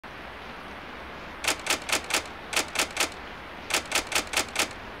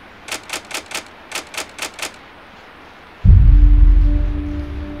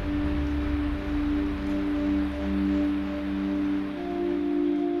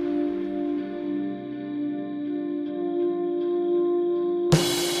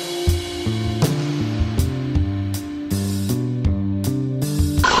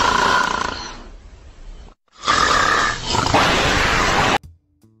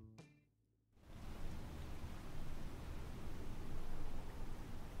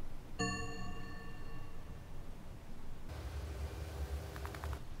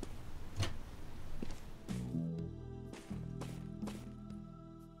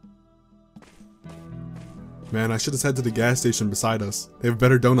Man, I should have headed to the gas station beside us. They have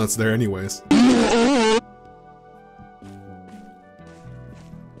better donuts there anyways. I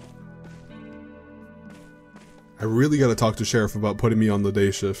really gotta talk to Sheriff about putting me on the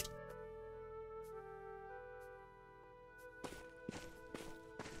day shift.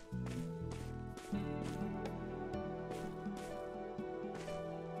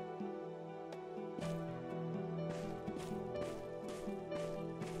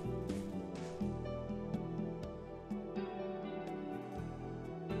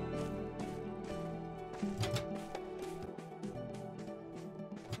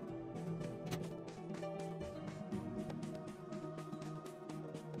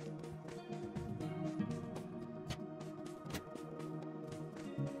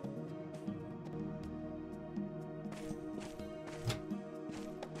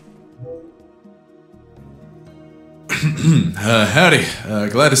 Howdy.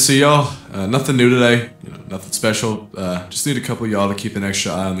 Glad to see y'all. Nothing new today. Nothing special. Just need a couple of y'all to keep an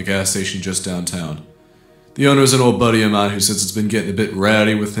extra eye on the gas station just downtown. The owner is an old buddy of mine who says it's been getting a bit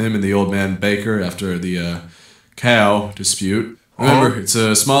rowdy with him and the old man Baker after the cow dispute. Remember, it's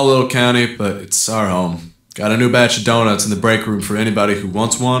a small little county, but it's our home. Got a new batch of donuts in the break room for anybody who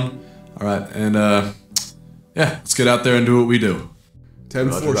wants one. Alright, and yeah, let's get out there and do what we do.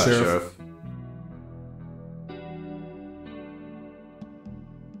 10-4, Sheriff.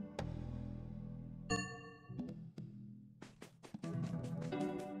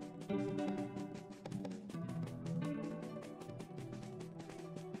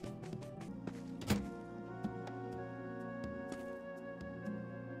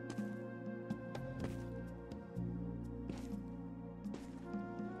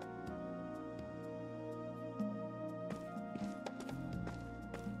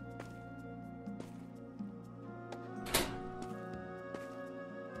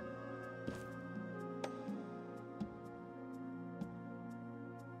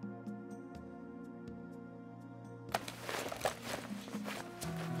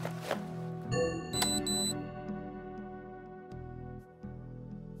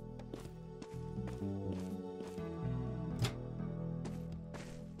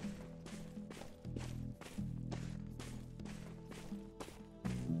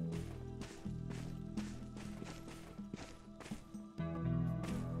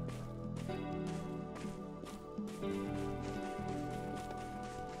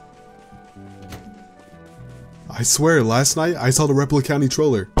 I swear, last night I saw the Replicant County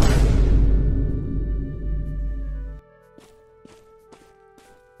Troller.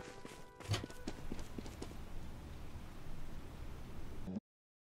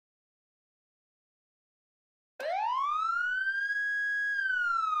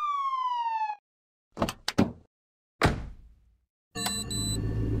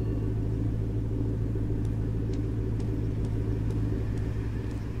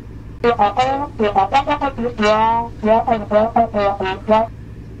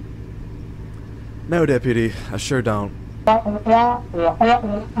 No, Deputy, I sure don't.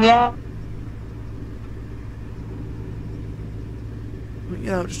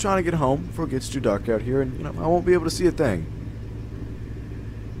 Just trying to get home before it gets too dark out here, and, I won't be able to see a thing.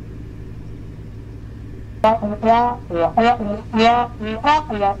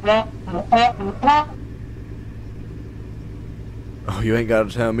 Oh, you ain't got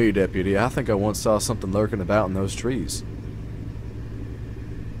to tell me, Deputy. I think I once saw something lurking about in those trees.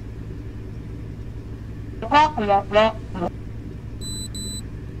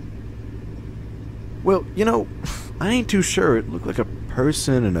 Well, I ain't too sure. It looked like a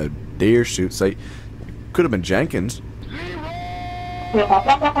person in a deer suit, so it could have been Jenkins.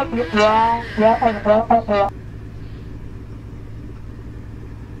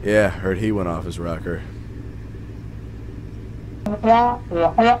 Yeah, heard he went off his rocker.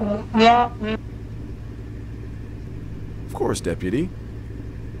 Of course, Deputy.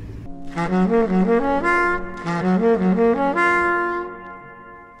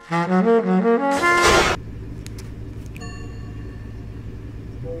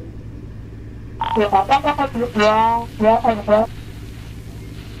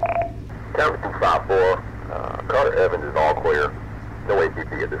 Temperature 5-4. Carter Evans is all clear. No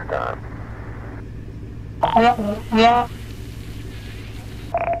APP at this time.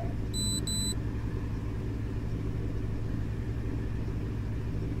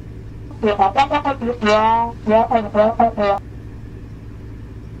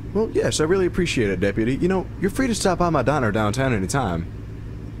 Well, yes, I really appreciate it, Deputy. You're free to stop by my diner downtown anytime.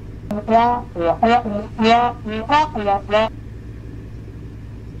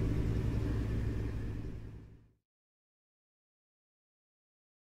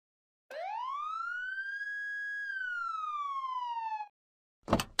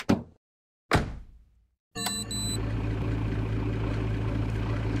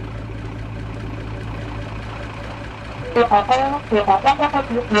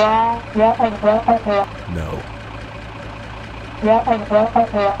 No.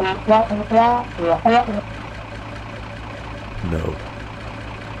 No.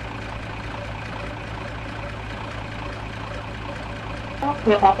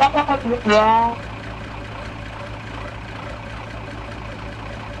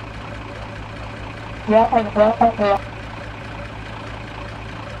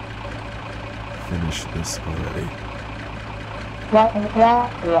 Finish this already.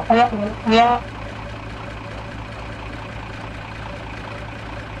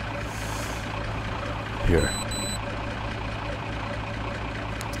 Here.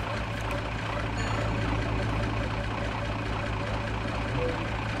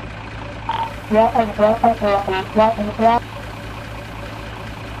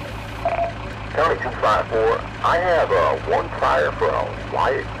 County 254, I have one fire for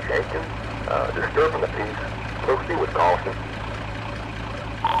Wyatt Jenkins, disturbing the peace. Proceed with caution.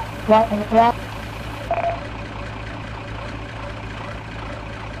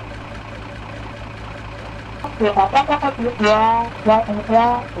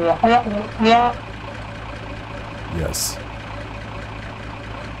 Yes.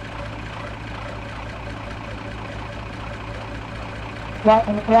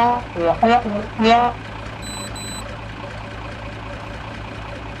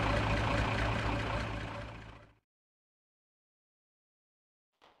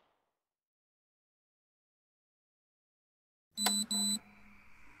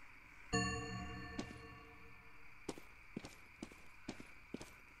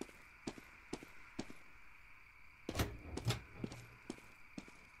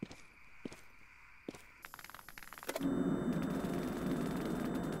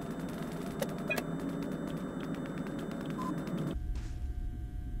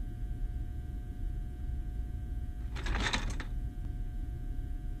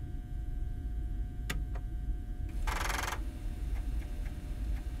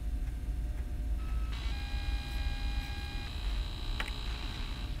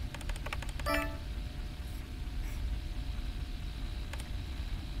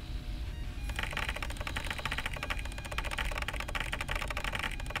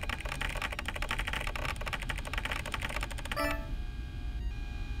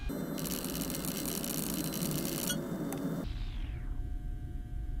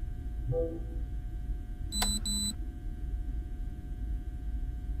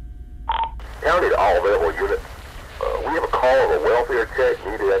 County to all available units. We have a call of a welfare check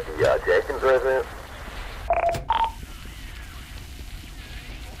needed at the Jenkins residence.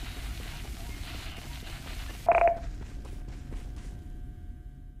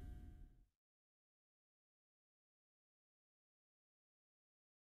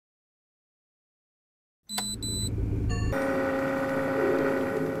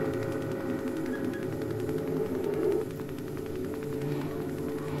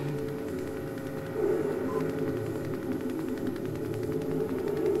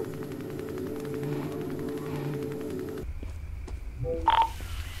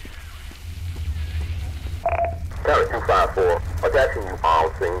 County 254, attaching you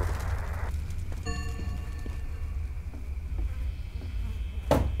on scene.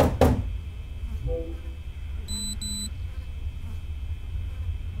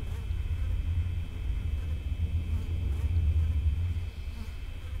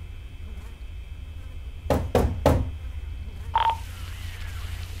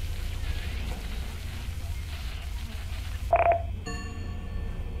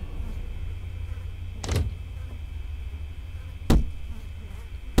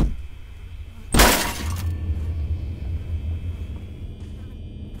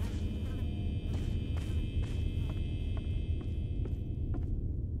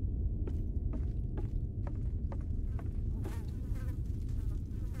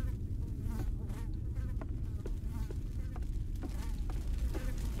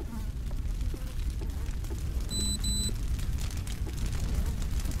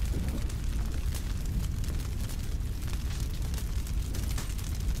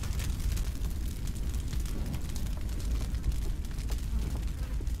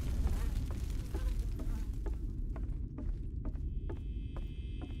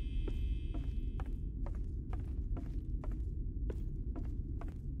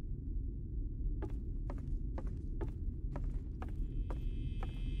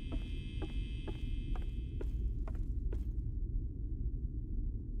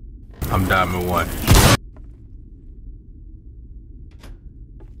 I'm Diamond 1.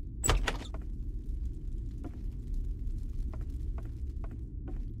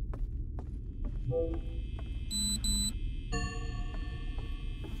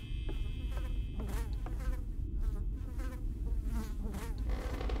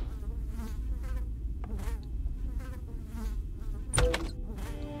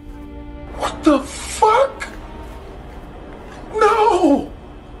 the fuck? No.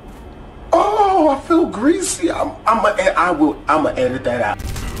 Oh, I feel greasy. I'ma edit that out.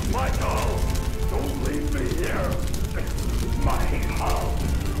 Michael, don't leave me here. Michael,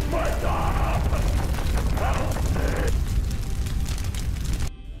 help me.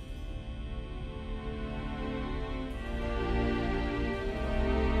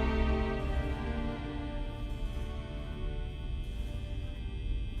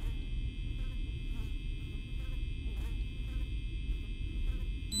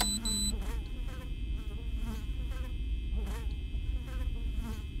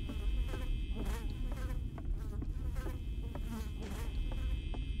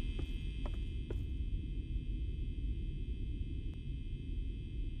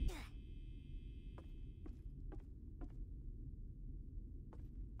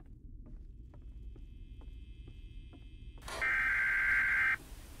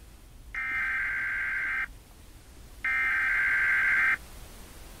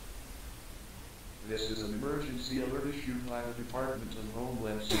 This is an emergency alert issued by the Department of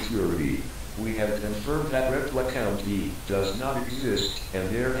Homeland Security. We have confirmed that Repla County does not exist, and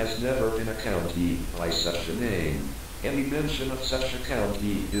there has never been a county by such a name. Any mention of such a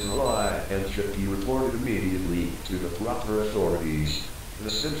county is a lie and should be reported immediately to the proper authorities. The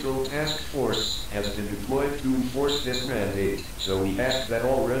Central Task Force has been deployed to enforce this mandate, so we ask that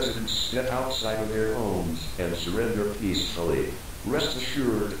all residents step outside of their homes and surrender peacefully. Rest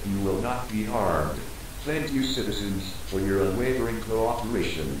assured you will not be harmed. Thank you, citizens, for your unwavering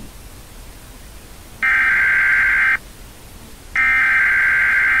cooperation.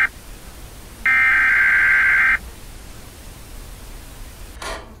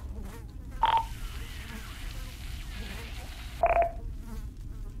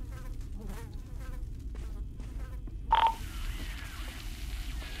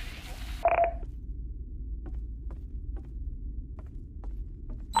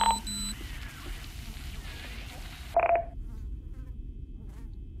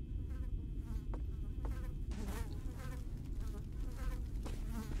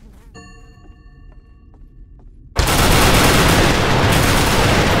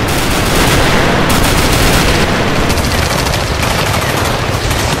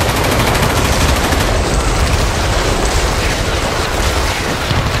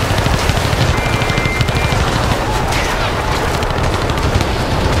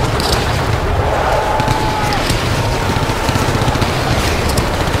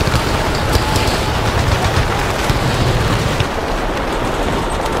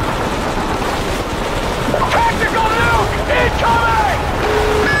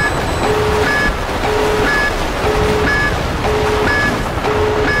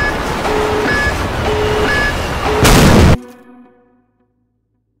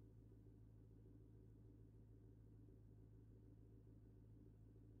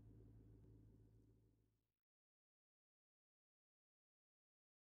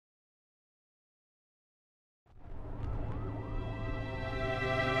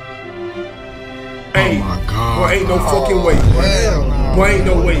 Hey, Oh my God. boy, ain't no fucking way, boy. Boy, ain't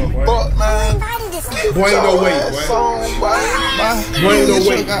no way, boy. Fuck, man. Boy, ain't no way, boy. Boy, ain't no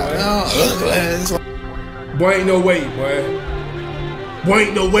way, boy. Boy, ain't no way, boy. Boy,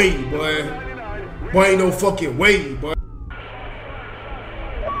 ain't no way, boy. Boy, ain't no fucking way, boy.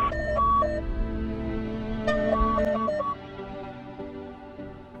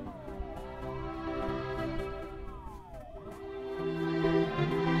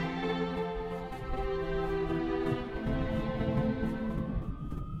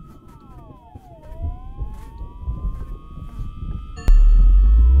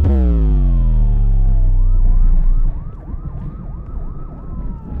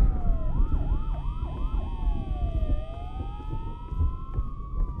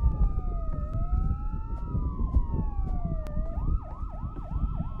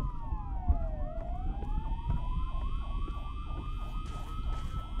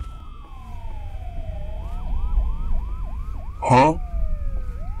 Huh?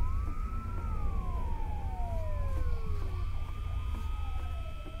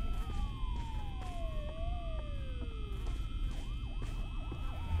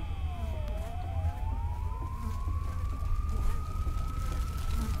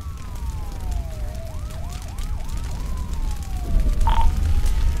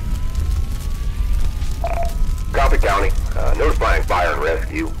 Copy, County. Notifying fire and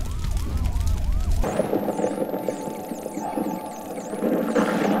rescue.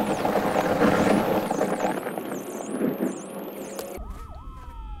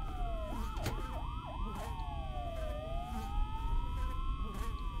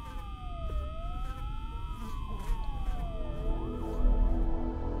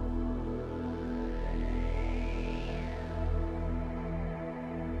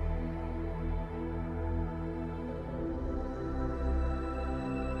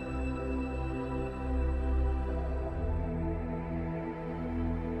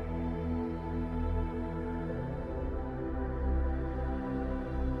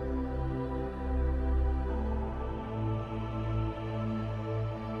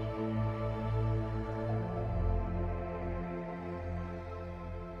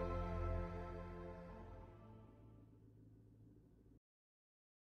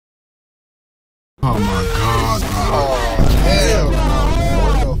 Oh my god, bro. Oh, hell no.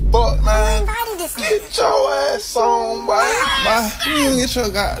 What the fuck, man? Get your ass on, boy. You get your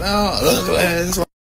goddamn ugly ass on.